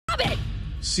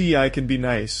See, I can be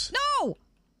nice. No!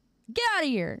 Get out of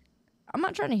here. I'm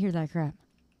not trying to hear that crap.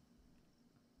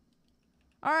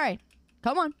 Alright.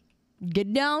 Come on.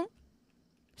 Get down.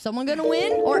 Someone gonna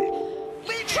win? Or...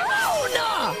 Troon!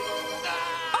 Are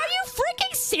you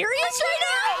freaking serious right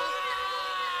now?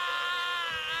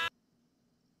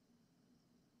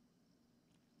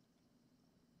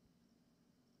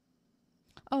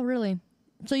 Oh, really?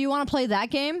 So you want to play that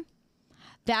game?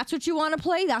 That's what you want to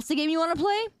play? That's the game you want to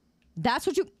play? That's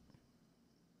what you...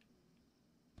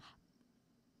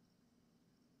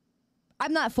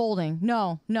 I'm not folding.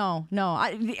 No.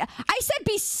 I said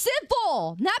be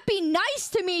civil, not be nice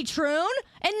to me, Troon,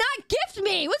 and not gift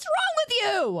me. What's wrong with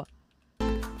you?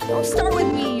 Don't start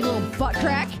with me, you little butt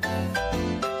crack.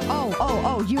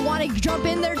 Oh, you want to jump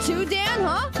in there too, Dan,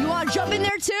 huh? You want to jump in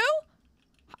there too?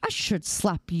 I should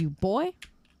slap you, boy.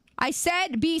 I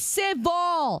said be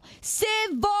civil.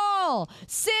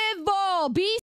 Be